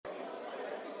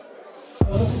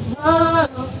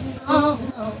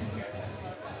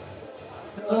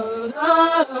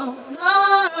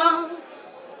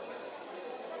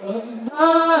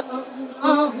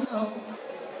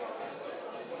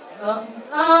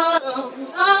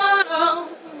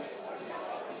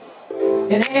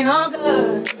It ain't all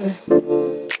good,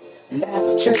 and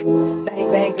that's true.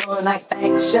 Things ain't going like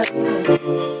things should.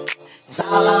 It's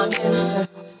all on you.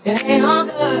 It ain't all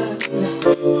good,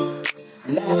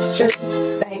 and that's true.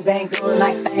 Things ain't going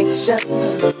like things should.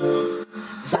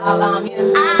 It's all on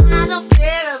you. I don't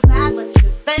care about what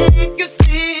you think you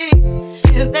see,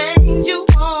 and things you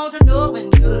want to know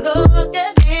when you look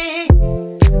at me.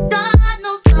 God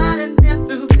knows I done been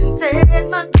through and paid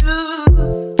my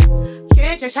dues.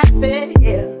 Can't you try to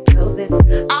figure, 'cause it's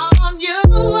all on you.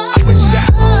 I wish that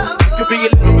you could be a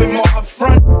little bit more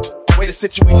upfront. Way the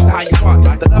situation how you want.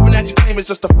 The loving that you claim is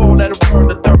just a four-letter word.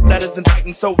 The third letter's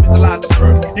indicting, so visualize the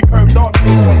verb. You curve thought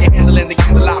things when you're handling the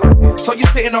candelabra. So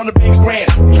you're sitting on the big grand,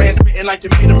 transmitting like you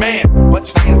made a man. But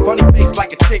you ain't a funny face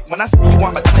like a chick. When I see you,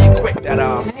 I'ma tell you quick that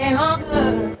it ain't all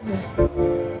good,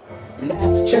 and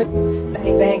that's true.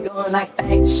 Things ain't going like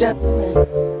things should.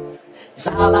 It's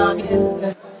all on you.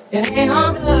 It ain't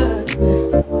all good,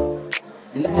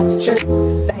 and that's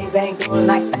true. Things ain't going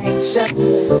like things should.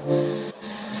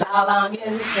 It's all on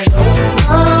you.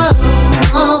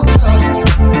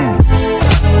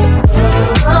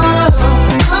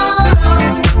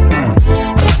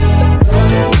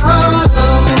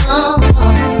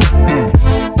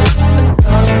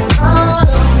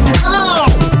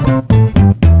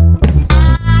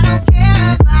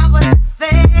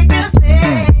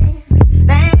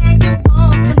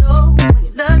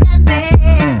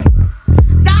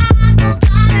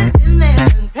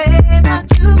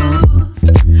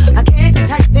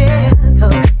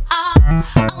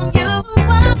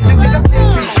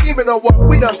 What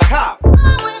we done cop. It's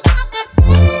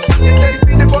 30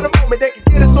 feet for the moment, they can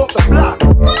get us off the block.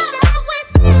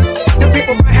 The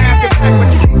people might have your back, but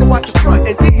you need to watch the front.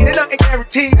 Indeed, and nothing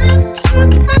guaranteed.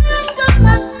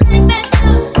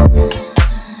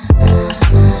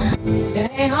 It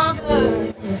ain't all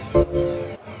good,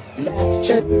 and that's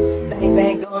true. Things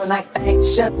ain't going like things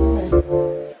should.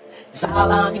 It's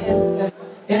all on you.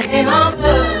 It ain't all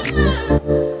good,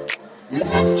 and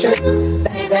that's true.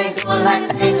 Things ain't going like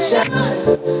things should.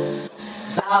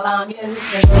 It's all on you.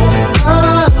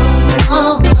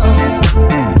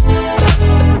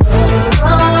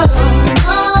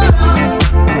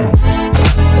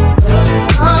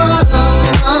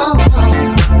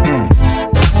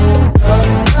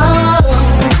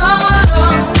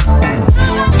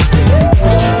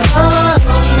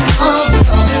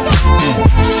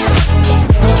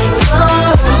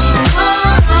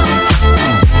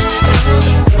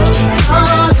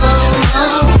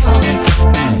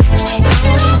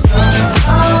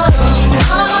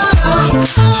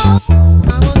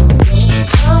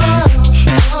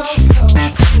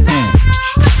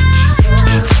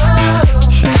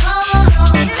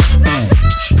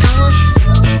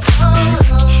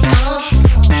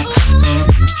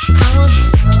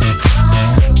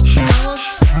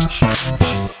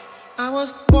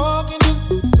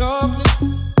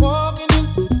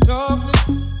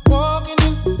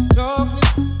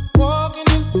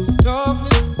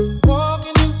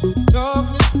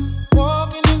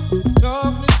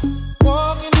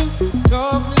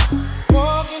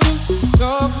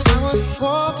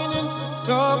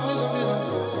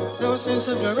 Sense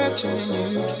of direction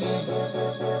and you came.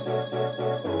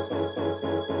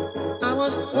 I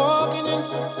was walking in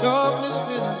darkness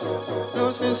with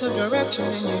no sense of direction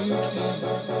and you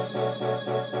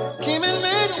came and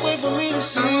made a way for me to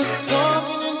see. I was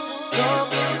walking in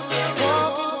darkness,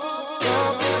 walking in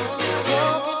darkness,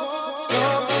 walking in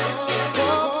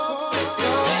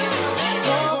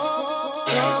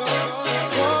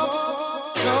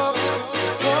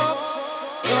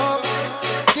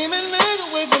darkness, came and made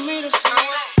a way for me to see.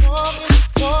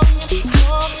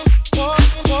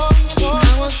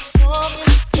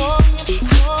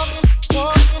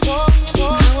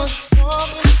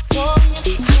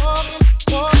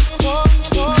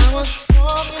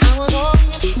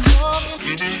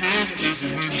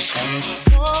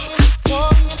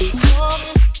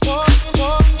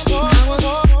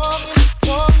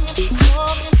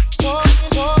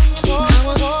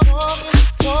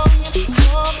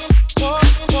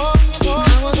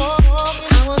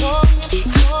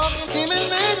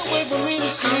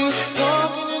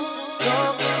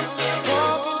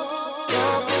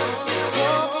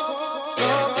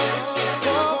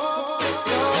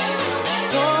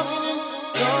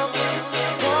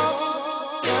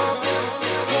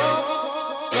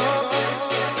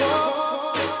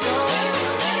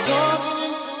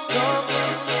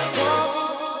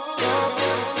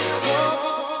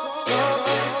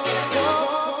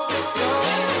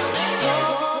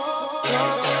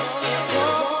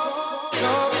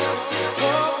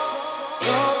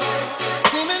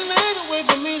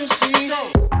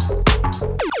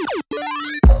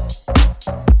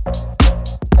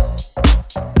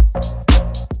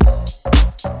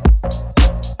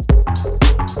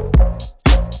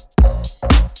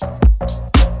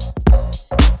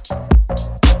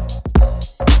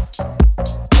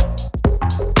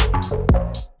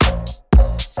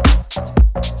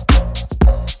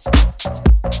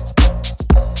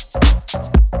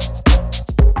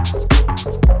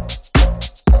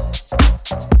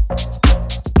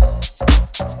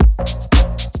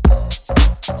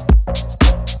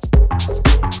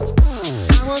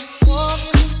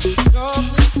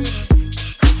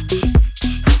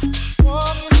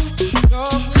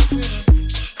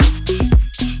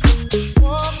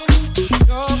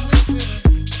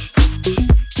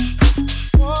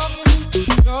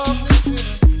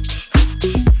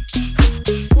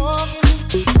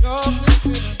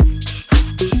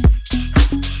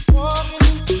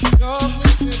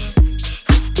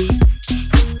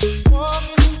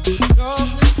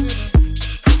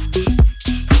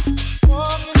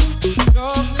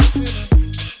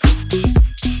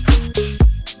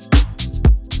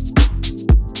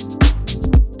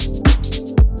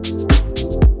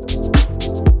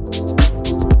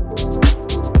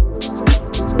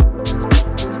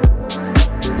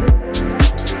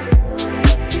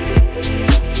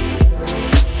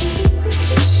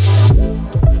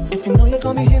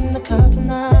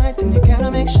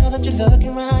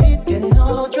 looking right, getting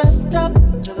all dressed up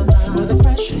to the line with a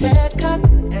fresh haircut.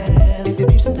 And if your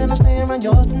peeps and I'm staying around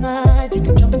yours tonight, you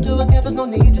can jump into a cab, there's no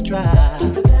need to drive.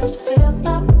 Keep your glass filled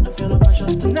up and feel no pressure.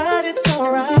 Tonight it's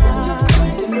alright.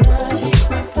 You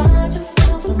might find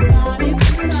yourself somebody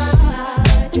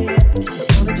tonight. Yeah,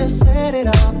 wanna just set it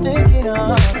off, make it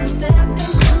off. Step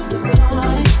into the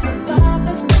party, the vibe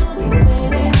that's gonna be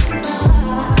waiting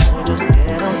inside. So just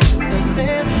get on to the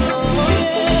dance floor.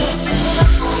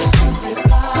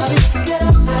 Everybody, get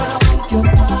up now, move your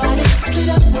body, straight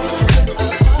up, have a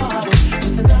party.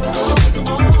 Just another going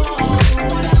on.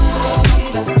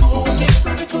 That's cool, get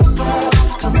cool, girl.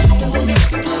 Come chill with me,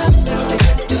 get up now,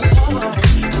 get the party.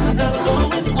 Just another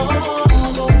going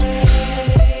all the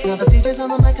way. Now the DJ's on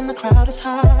the mic and the crowd is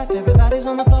hype. Everybody's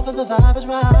on the floor 'cause the vibe is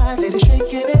right. Ladies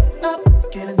shaking it up,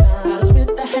 getting down. Fellas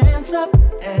with the hands up,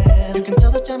 and you can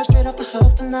tell this jam is straight off the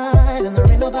hook tonight. And there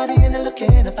ain't nobody in it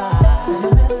looking to fight.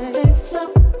 Wanna mess things up,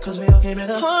 'cause we all came here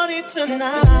to party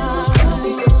tonight.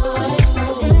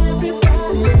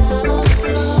 Everybody's out on the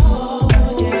floor,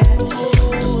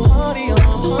 yeah. Just party on,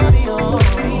 party on.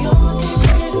 We all came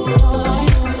here to party.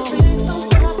 Drinks don't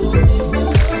stop till 6 in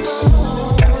the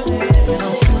morning. And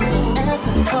on to the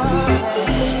after party.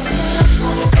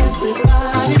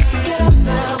 Everybody get up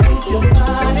now, move your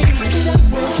body. Straight up,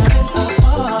 we're having a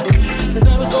party. Just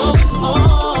another going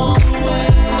all the way.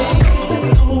 That's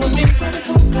cool with me,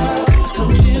 girl.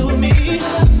 Come chill with me.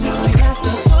 Till we have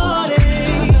to party.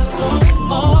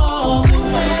 All the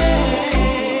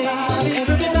way.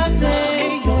 Everybody,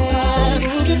 yeah,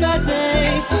 move your body.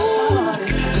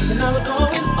 Just another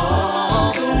going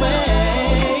all the way.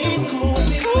 It's cool with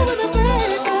me,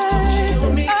 baby. Come chill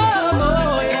with me.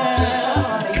 Oh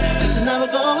yeah. Just another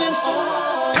going all.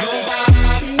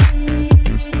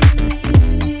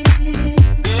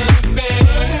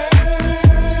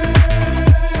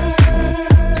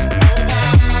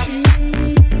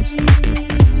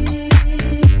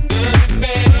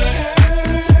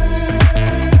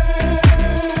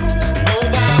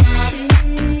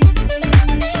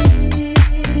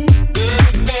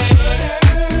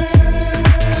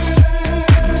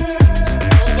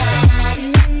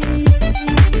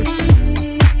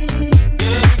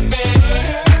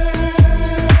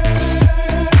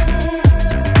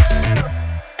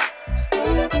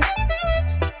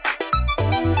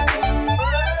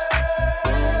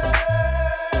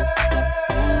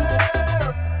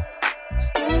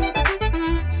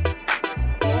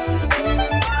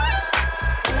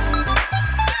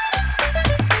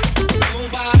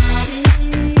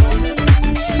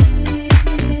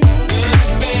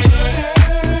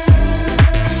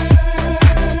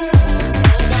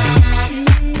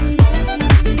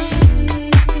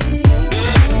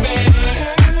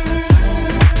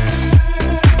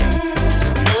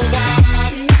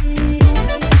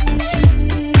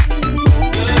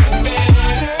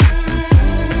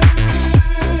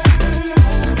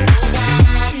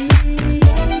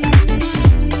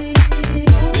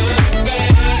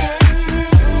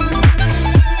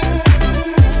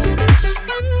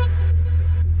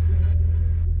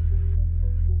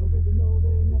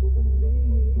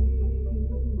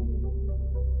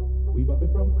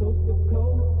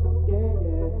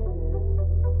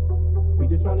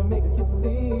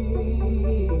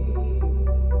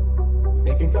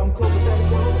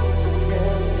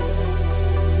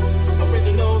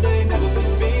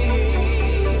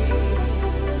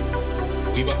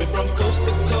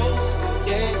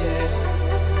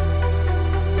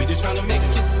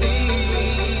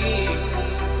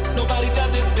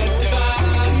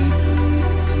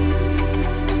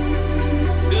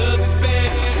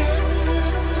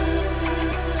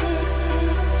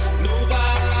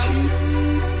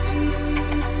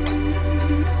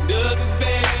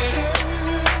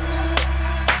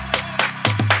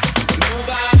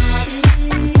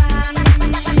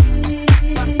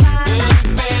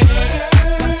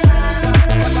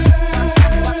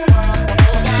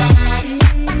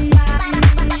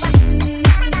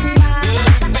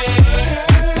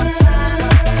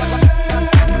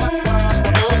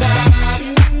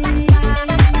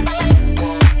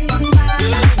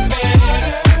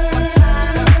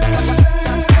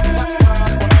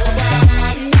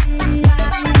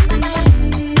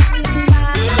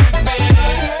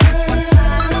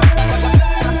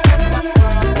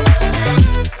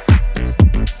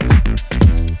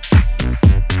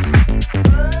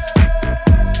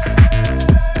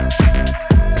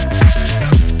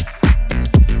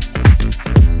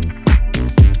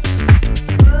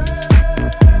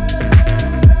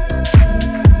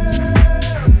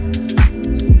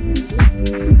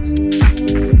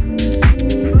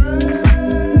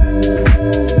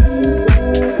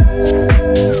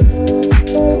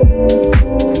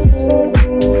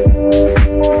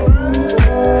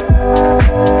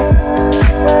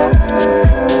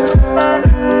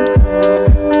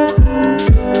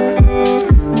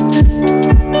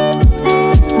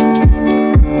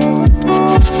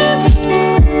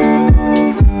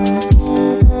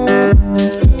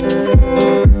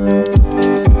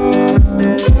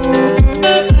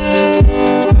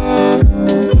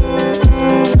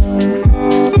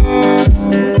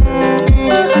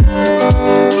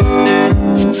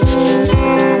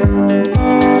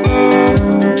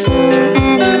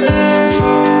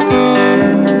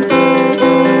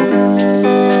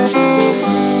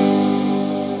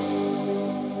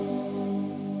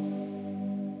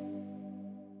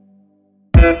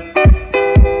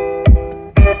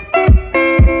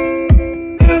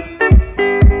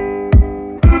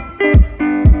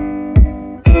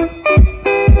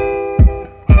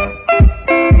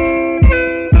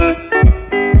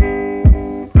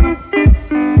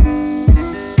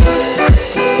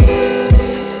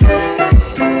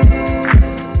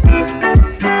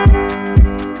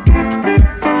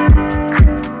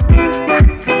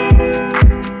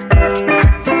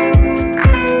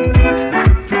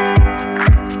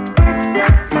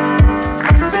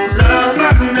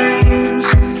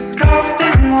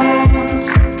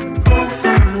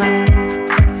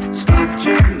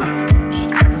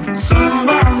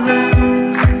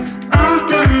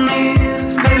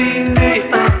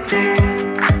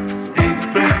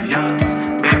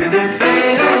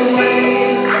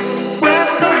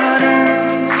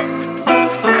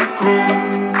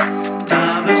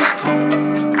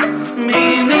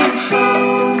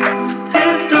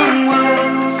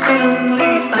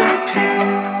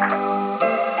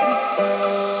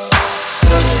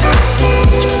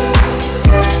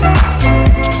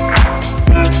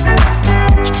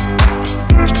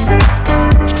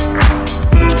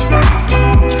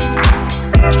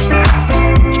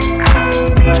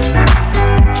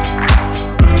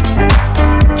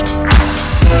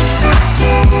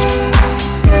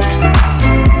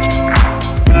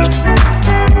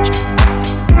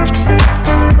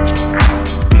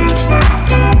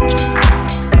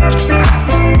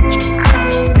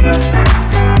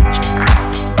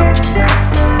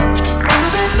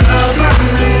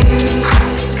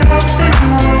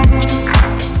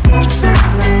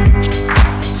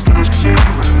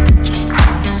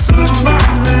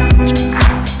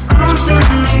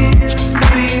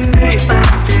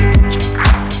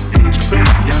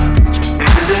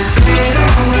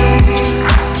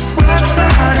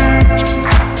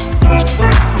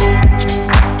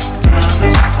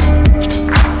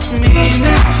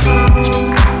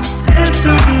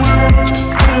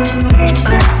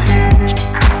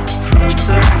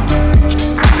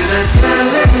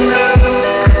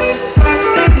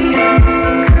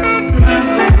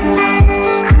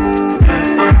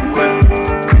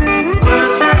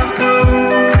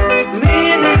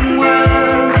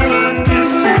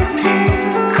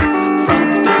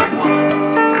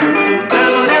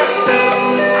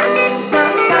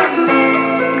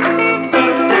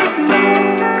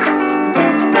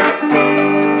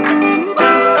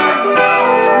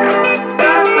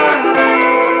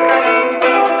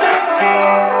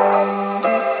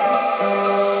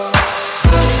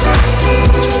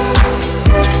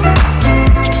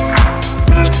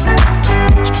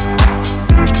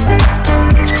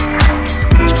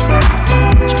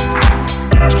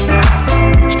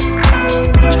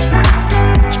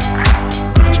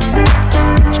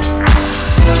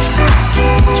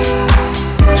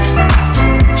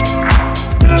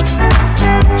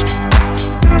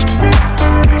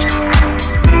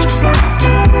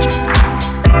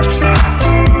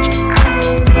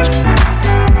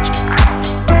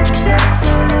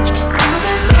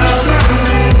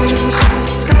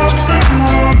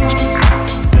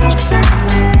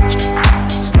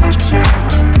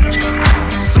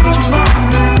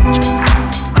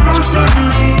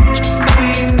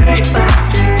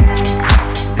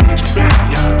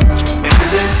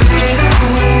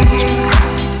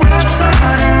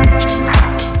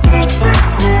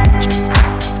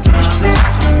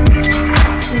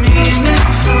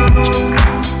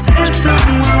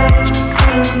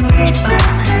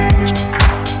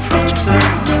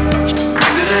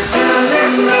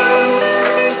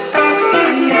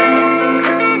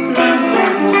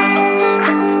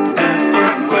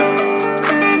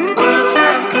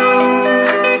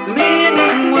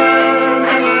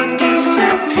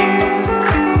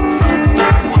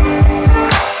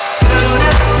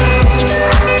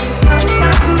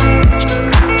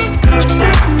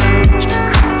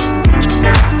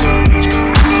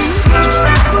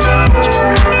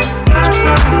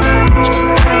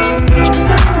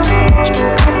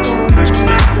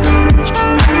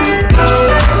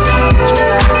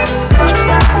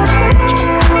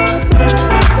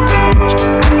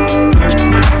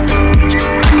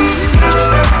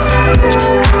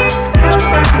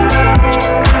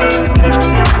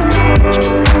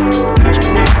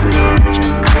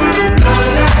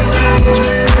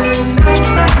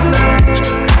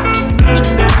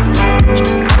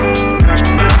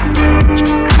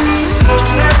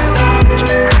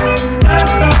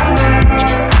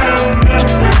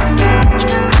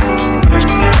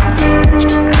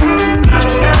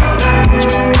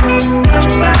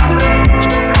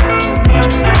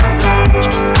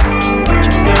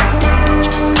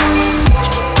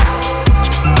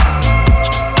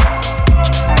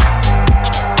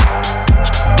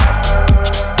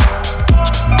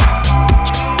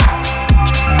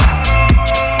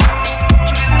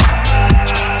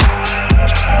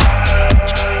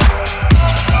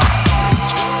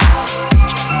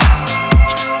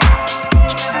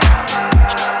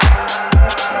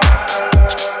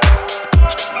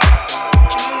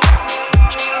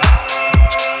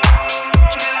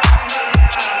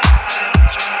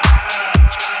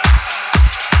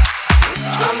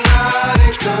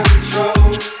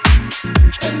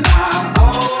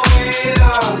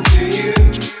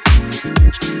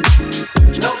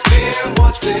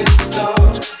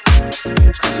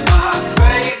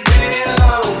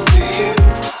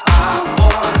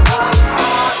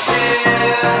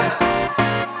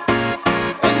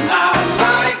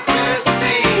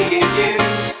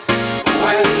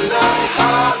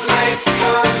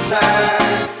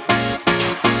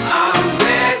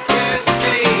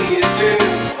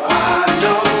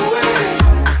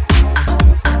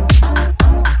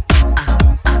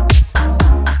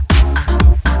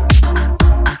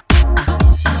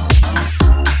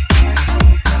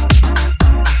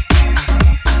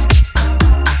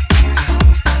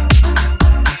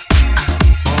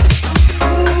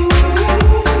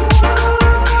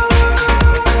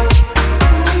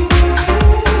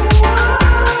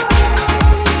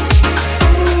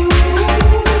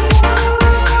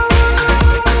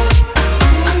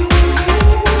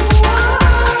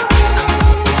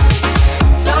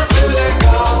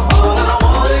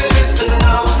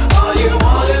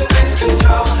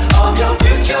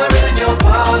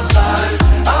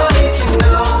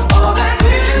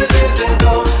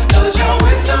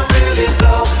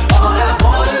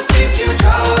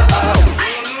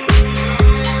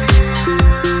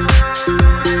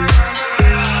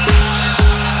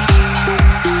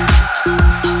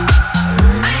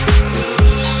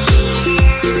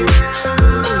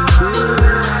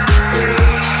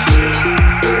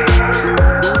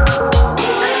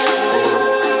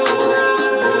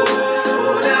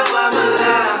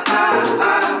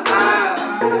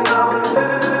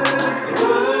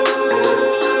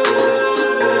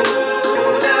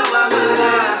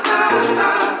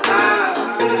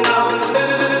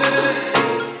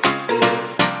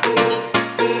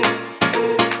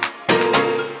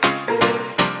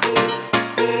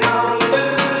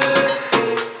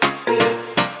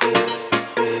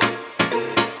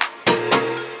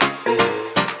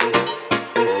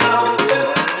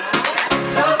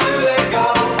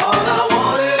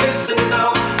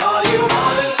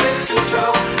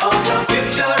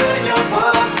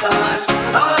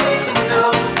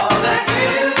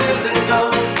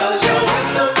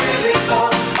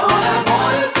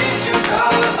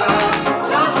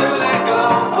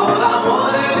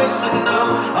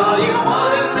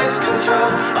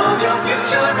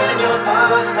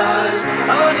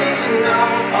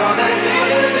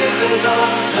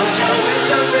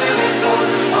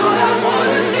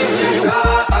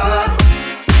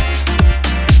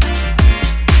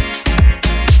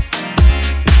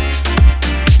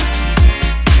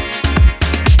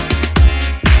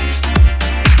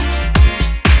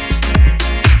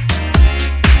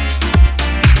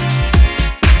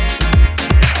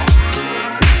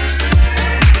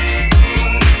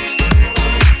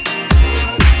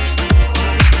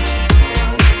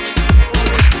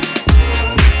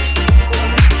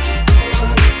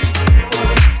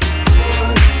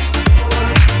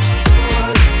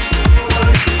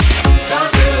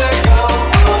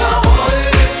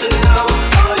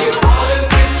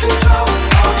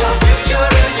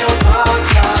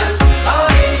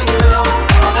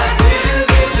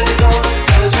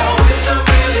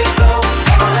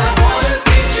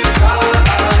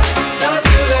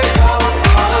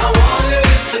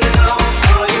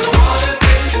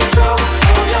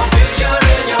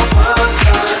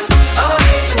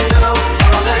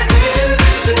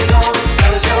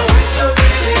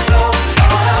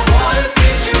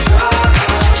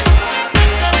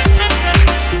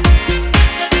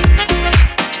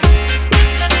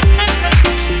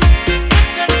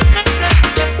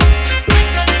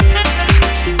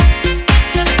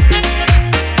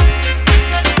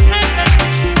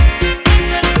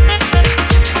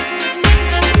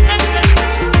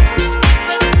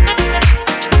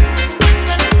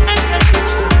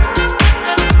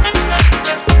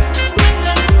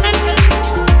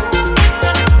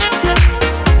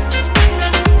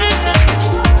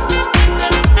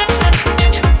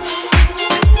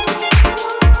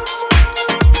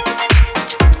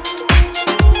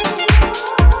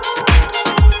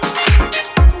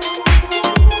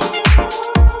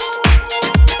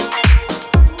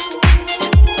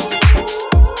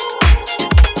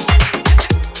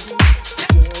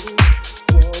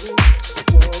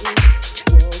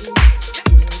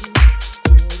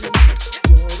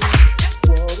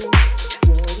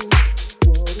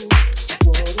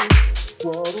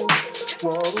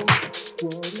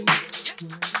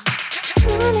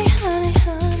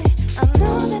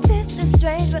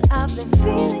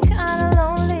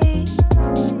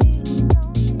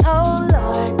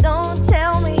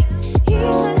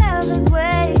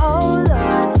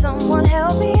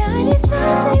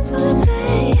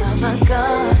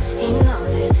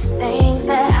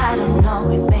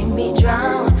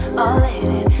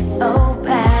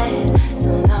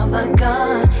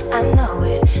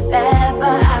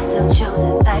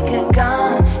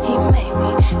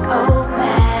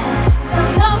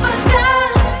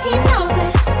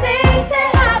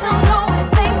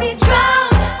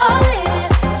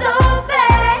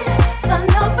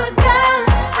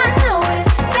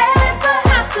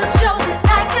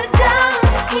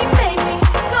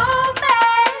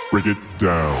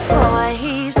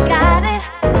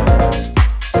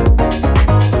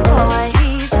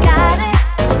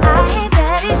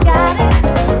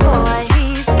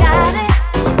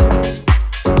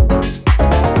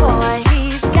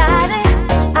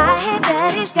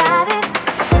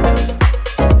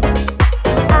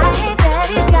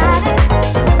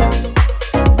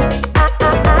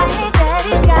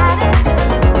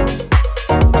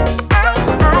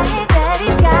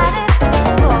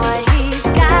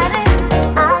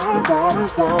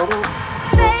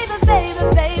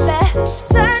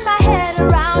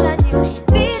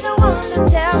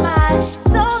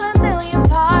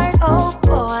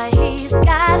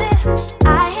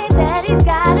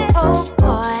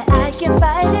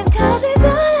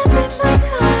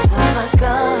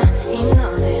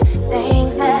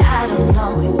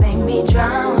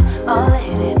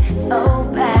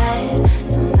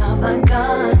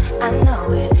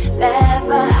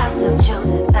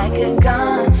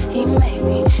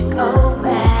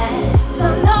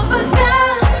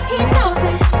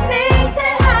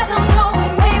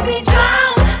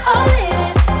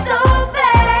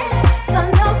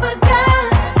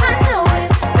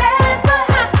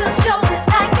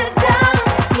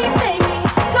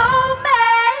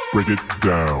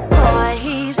 Boy,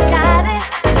 he's got it.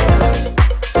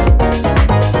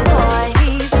 Boy,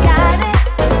 he's got it.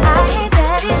 I hate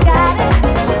that he's got it.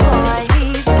 Boy,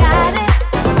 he's got it.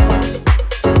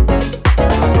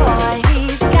 Boy,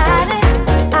 he's got it.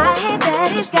 I hate that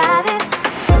he's got it.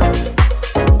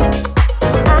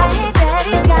 I hate that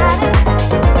he's got it.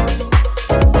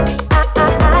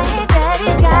 I hate that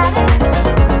he's got it.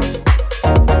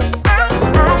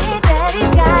 I hate that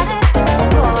he's got it.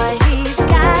 Boy, he's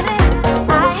got it.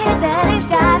 I hate that he's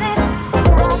got it.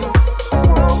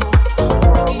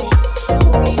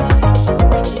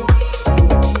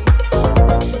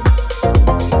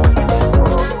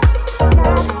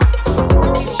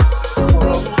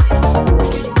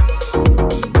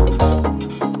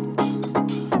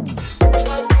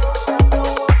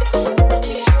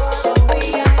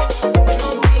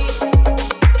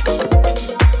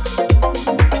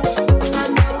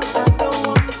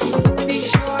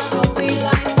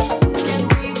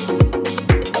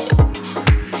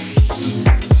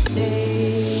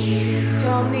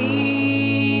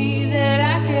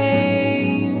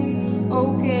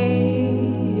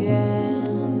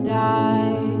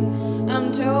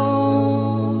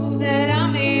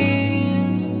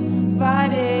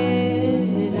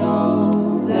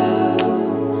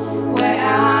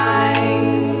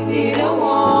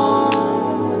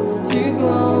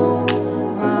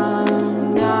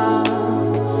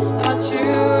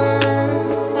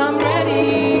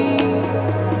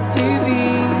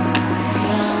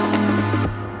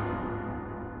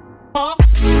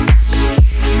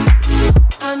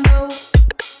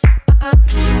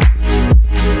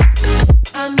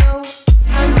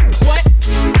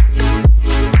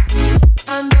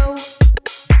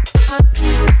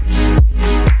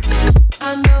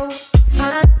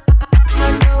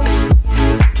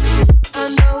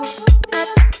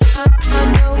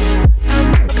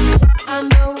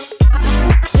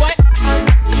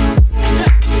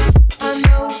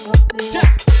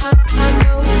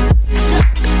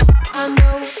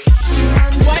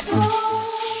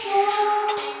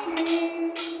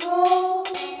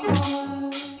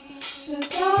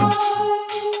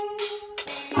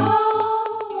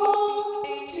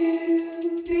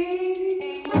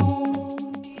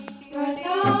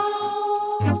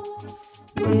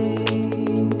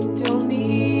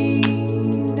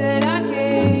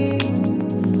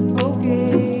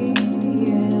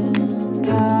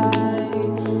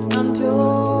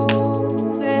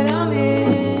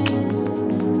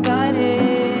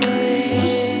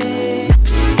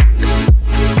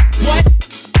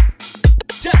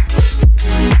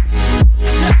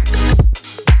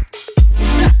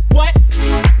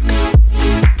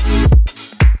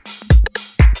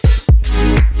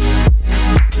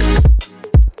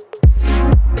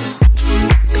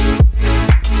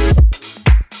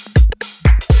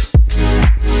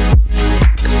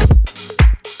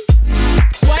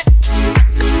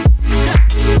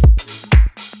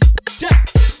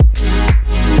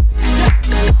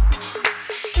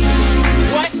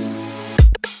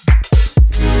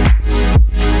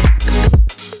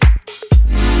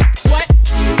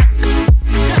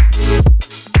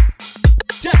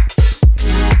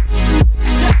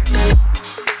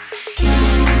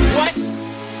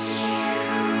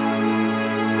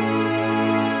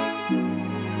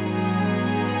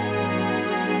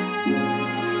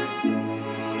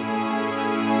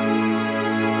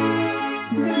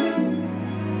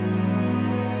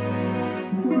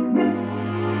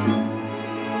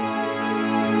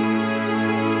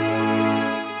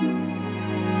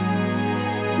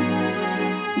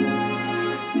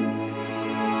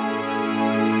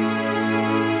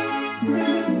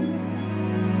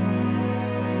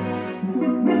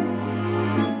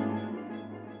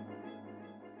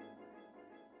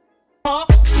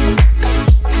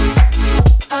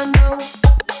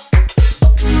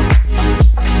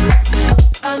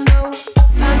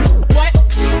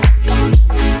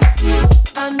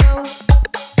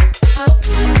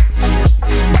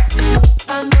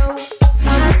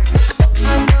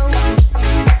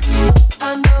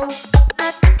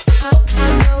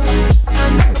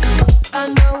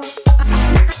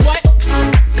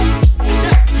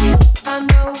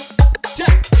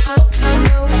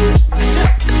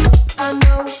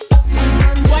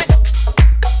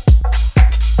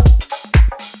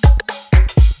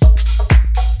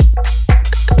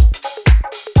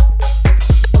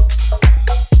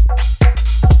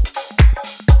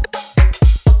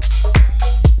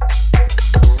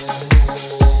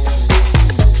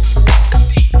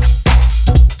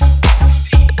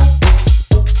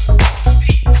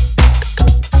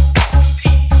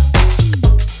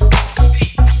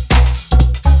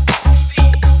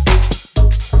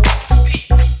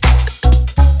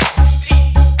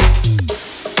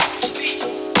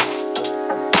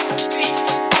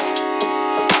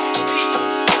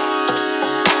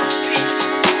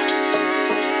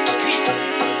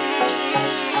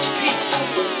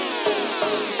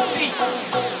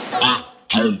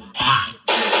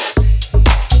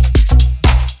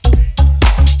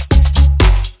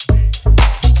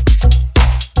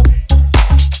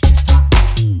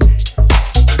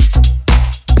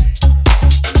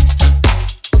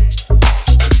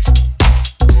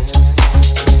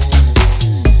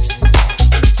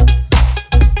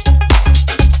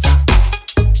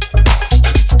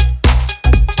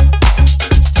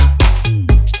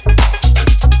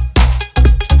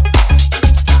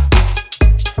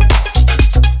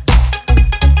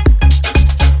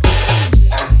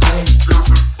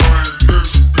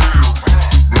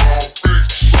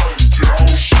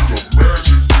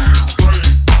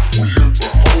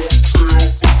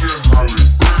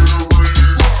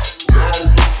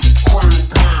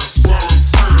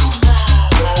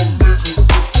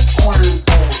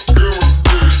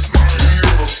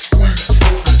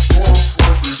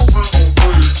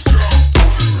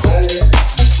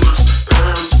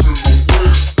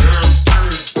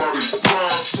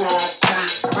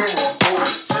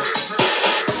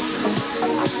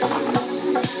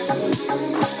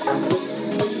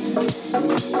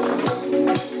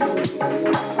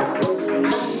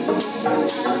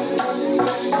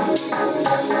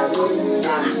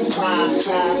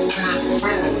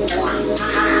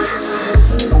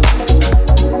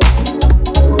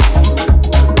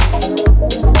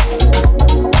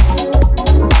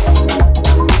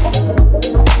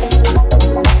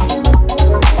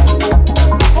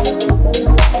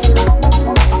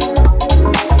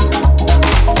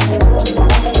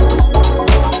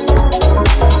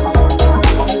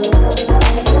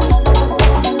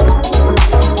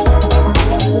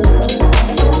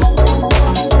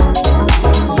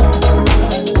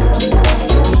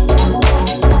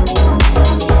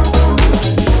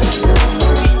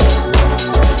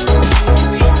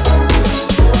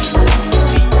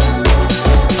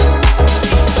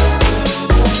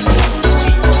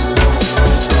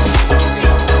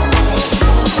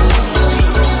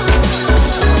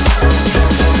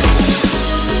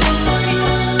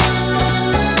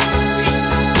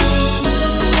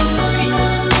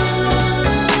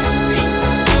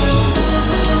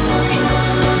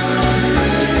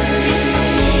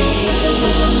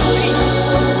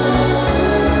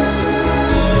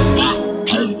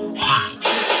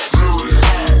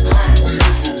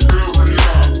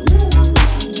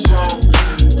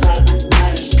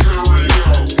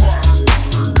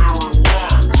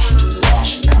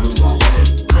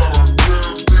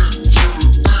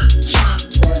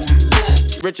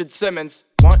 Richard Simmons.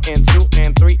 1 and 2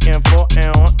 and 3 and 4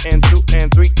 and 1 and 2 and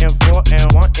 3 and 4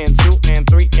 and 1 and 2 and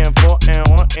 3 and 4 and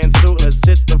 1 and 2. Let's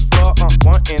hit the floor.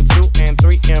 1 and 2 and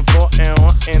 3 and 4 and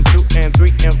 1 and 2 and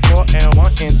 3 and 4 and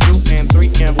 1 and 2 and 3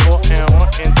 and 4 and 1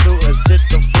 and 2. Let's hit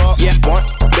the floor. Yeah,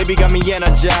 1, baby got me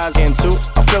energized. And 2,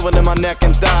 I feel it in my neck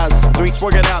and thighs. 3,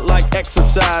 work it out like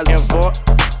exercise. And 4,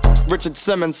 Richard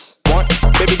Simmons. 1,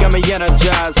 baby got me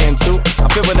energized. And 2,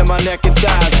 I feel it in my neck and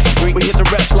thighs. 3, we hit the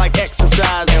reps like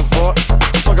exercise. And 4,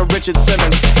 I'm talking Richard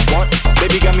Simmons. 1,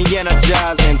 baby got me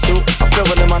energized. And 2, I feel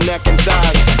it in my neck and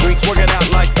thighs. 3, work it out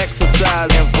like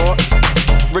exercise. And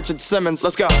 4, Richard Simmons.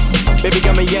 Let's go. Baby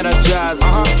got me energized.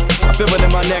 I feel it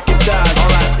in my neck and thighs.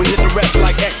 Alright, we hit the reps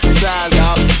like exercise,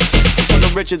 y'all. I'm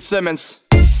talking Richard Simmons.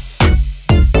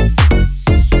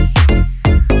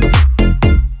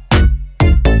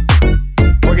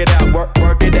 Work it out, 1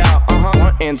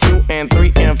 and 2 and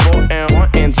 3 and 4 and 1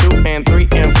 and 2 and 3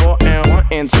 and 4 and 1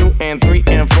 and 2 and 3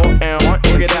 and 4 and 1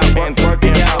 work it out and work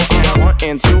it out. 1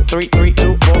 and 2 3 3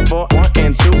 2 4 4 1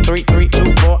 and 2 3 3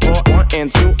 2 4 4 1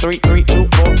 and 2 3 3 2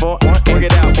 4 4 1 work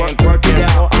it out and work it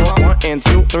out. 1 and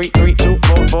 2 3 3 2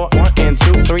 4 4 1 and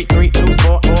 2 3 3 2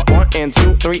 4 4 1 and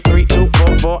 2 3 3 2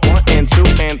 4 4 1 and 2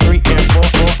 and 3 and 4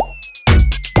 4.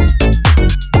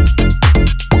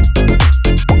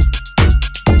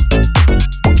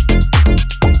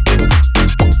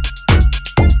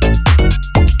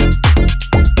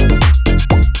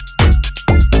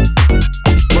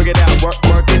 Work it out.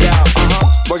 Work it out.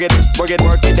 Work it out. Work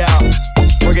it out.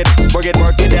 Work it out.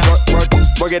 Work it out.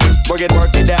 Work it out.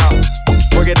 Work it out.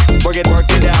 Work it work it work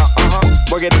it out.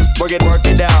 Work it work it work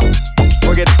it out.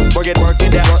 Work it work it work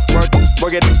it out.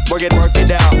 Work it work it work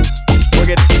it out. Work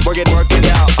it work it work it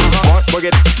out. Work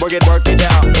it work it work it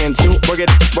out. And 2 work it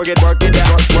work it work it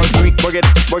out. 3 work it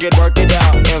work it work it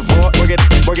out. And 4 work it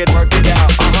work it work it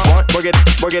out. Work it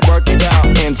work it work it out.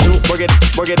 And 2 work it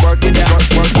work it work it out.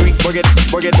 3 work it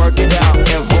work it work it out.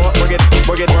 And 4 work it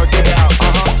work it work it out.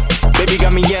 Baby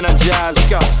got me energized. Let's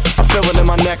go. I feel it in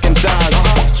my neck and thighs.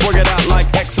 Just work it out like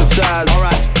exercise.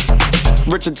 Alright.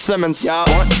 Richard Simmons. 1,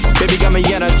 baby got me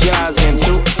energized. And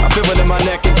 2, I feel it in my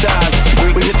neck and thighs.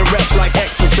 3, we hit the reps like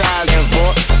exercise.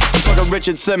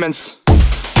 Richard Simmons. 1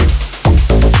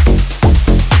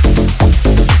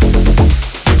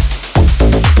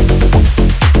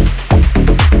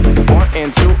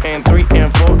 and 2 and 3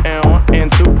 and 4 and 1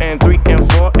 and 2 and 3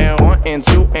 and 4 and 1 and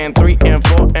 2 and 3 and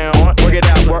 4 and 1. Work it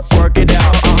out, work it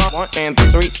out. 1 and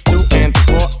 3, 2 and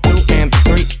 4, 2 and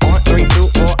 3, 1, 3, 2,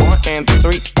 4, 1 and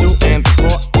 3, 2 and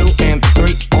 4, 2 and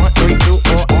 3, 1, 3, 2,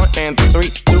 4, 1 and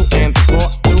 3, 2 and 4,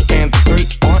 2 and 3,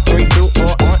 1, 3, 2,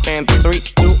 4, 1 and 3,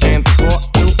 2 and 4,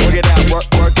 2. Work it out,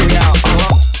 work it out.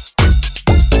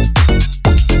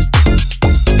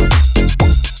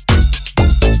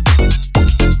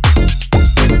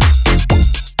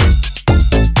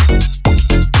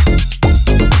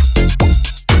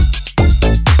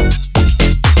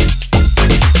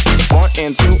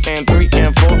 And 2 and 3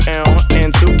 and 4 and 1 and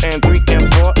 2 and 3 and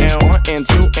 4 and 1 and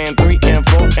 2 and 3 and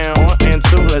 4 and 1 and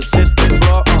 2. Let's hit the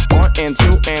floor. 1 and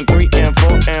 2 and 3 and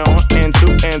 4 and 1 and 2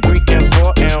 and 3 and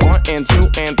 4 and 1 and 2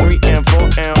 and 3 and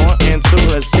 4 and 1 and 2.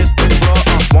 Let's hit the floor.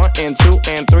 1 and 2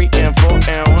 and 3 and 4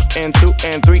 and 1 and 2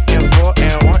 and 3 and 4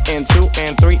 and 1 and 2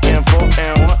 and 3 and 4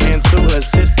 and 1 and 2. Let's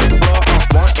hit the floor.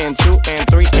 1 and 2 and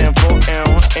 3 and 4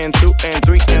 and 1 and 2 and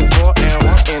 3 and 4 and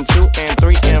 1 and 2 and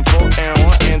 3 and 4 and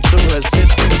 1 and 2. Let's hit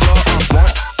the floor.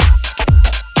 1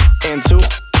 and 2,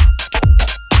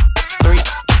 3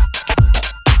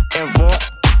 and 4.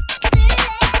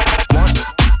 1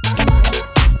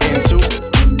 and 2, 3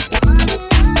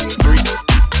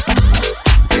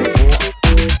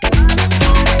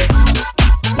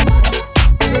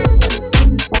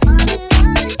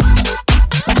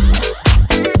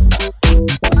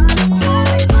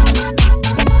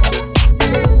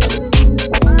 and 4.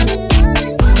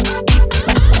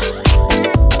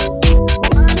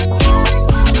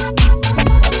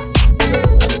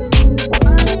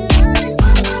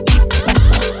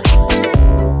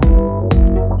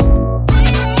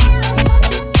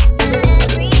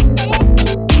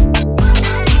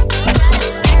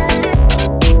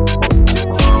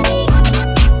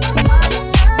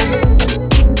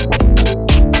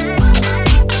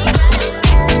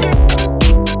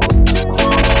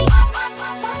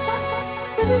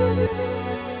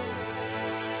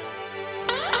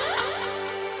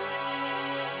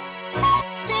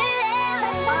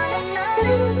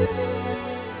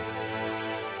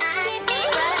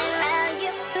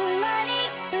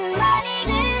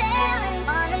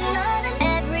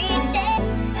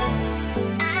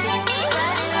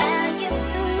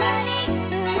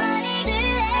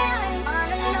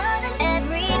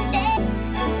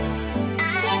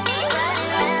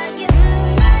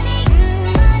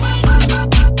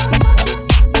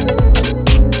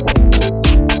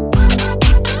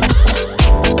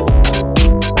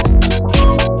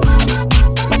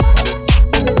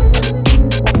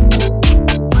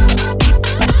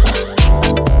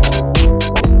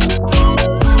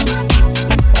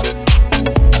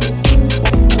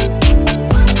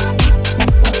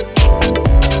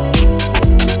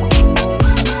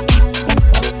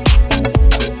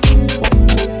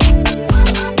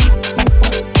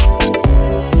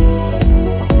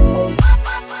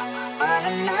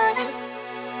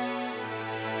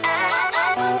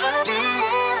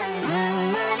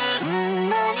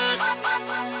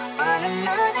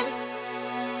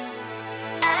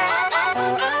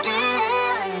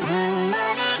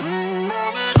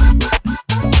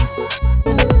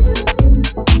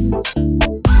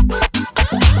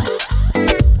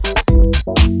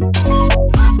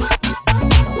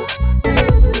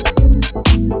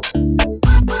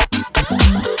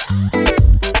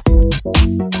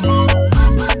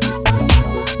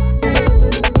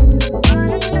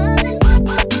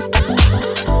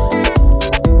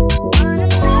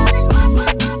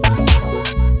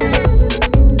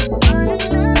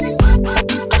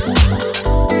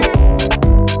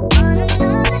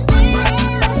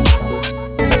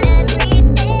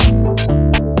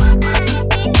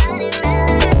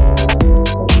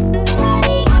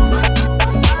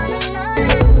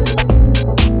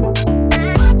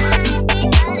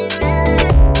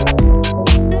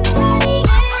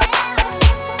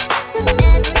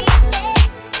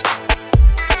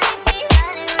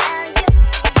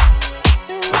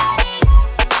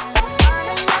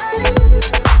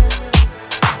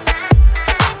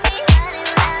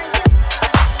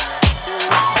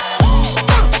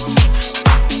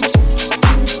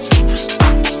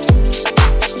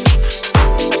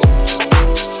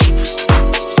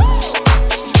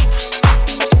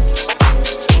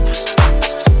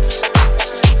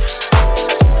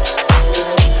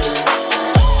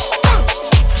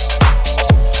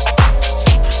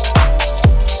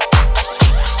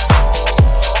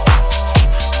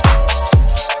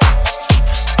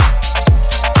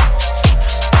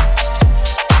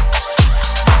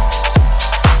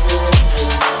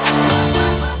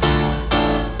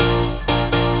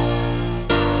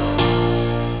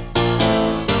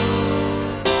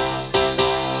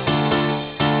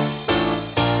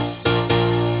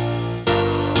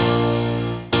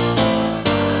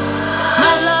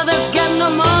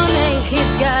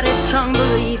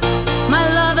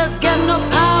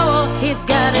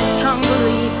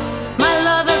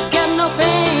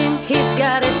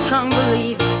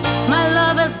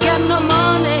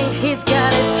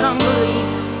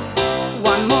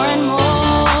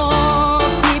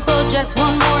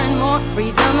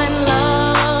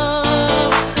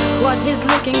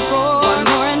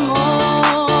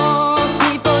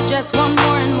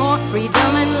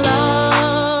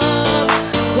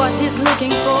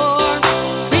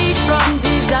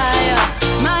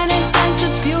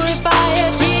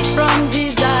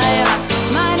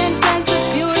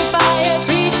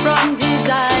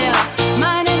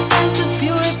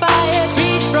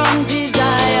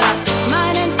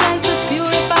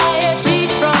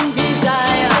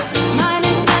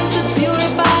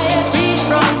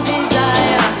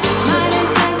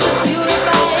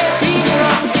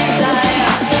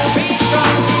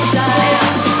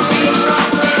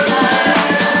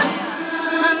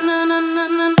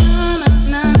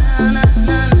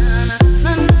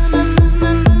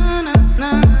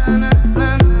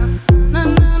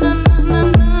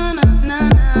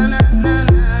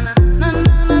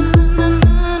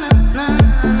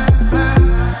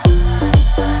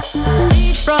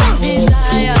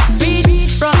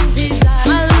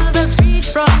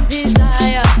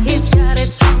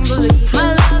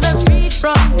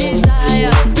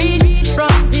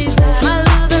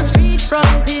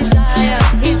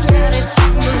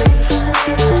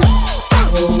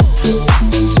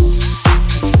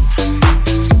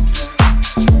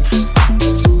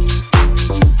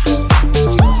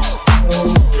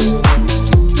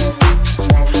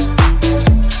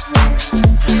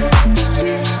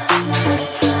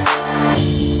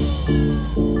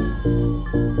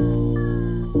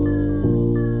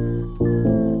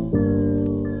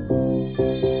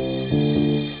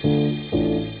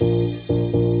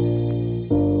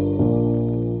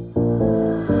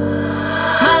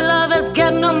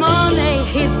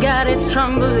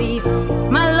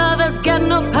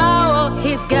 no power,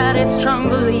 he's got his strong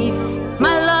beliefs.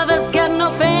 My lover's got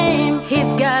no fame,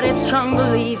 he's got his strong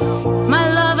beliefs.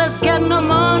 My lover's got no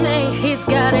money, he's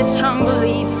got his strong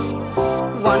beliefs.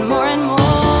 Want more and more,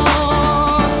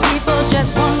 people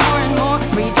just want more and more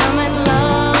freedom and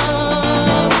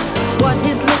love. What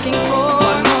he's looking for.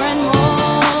 Want more and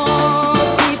more,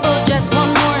 people just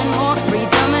want more and more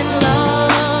freedom and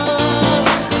love.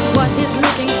 What he's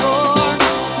looking for.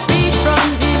 Freed from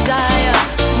desire,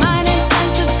 mind and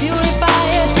senses purify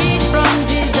it. Freed from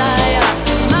desire,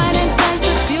 mind and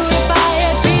senses purify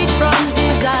it. Freed from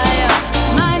desire,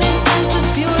 mind and senses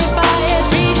purify it.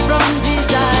 Freed from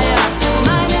desire.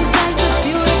 Mind and senses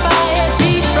purify it.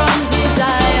 Freed from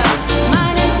desire.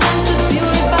 Mind and senses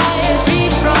purify it.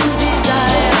 Freed from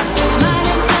desire. Mind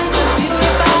and senses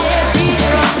purify it. Freed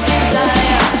from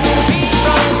desire. Freed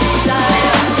from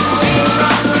desire. Freed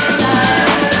from desire.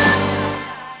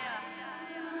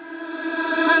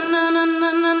 Na na na na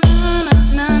na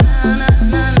na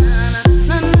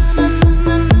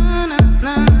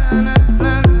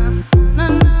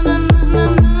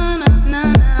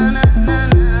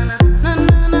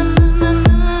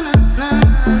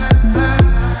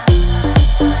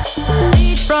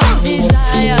Freed from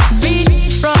desire,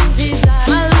 freed from desire.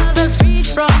 My lover's freed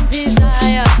from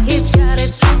desire. He's got a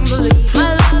strong belief.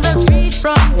 My lover's freed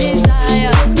from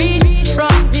desire, freed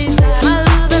from desire. My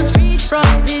lover's freed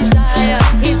from desire.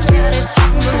 He's got a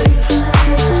strong belief.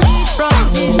 Freed from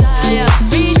desire,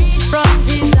 freed from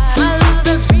desire. My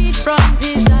lover's freed from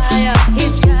desire.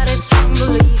 He's got a strong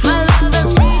belief. My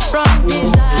lover's freed from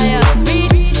desire,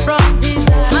 freed from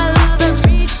desire. My lover's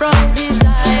freed from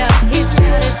desire. He's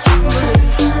got a strong belief.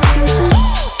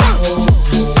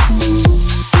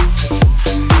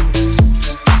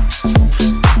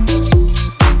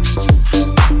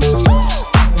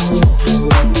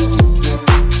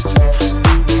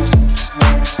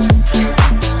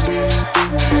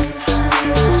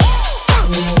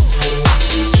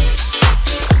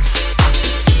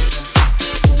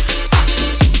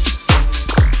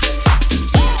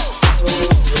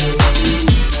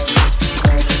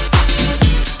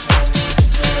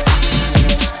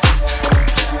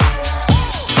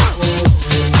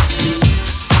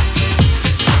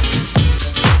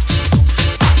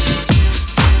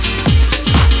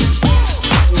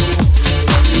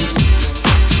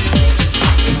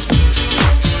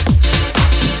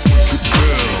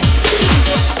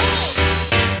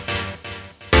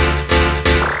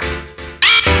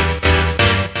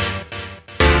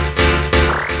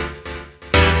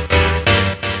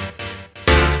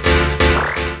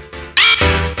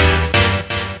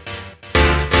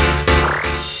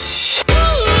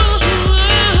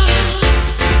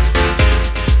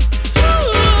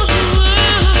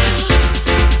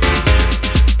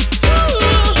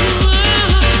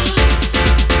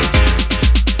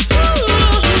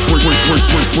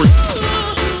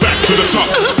 Back to the top.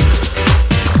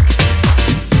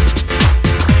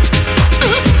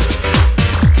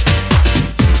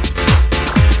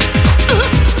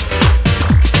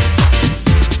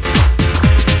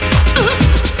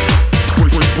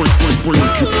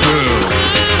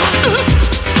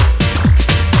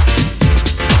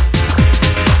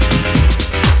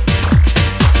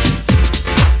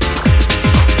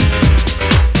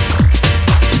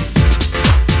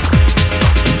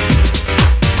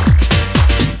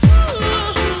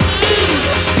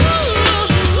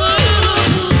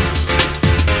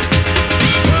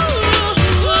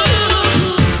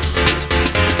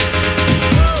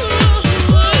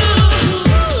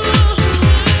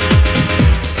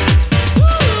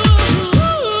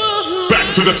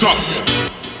 To the top.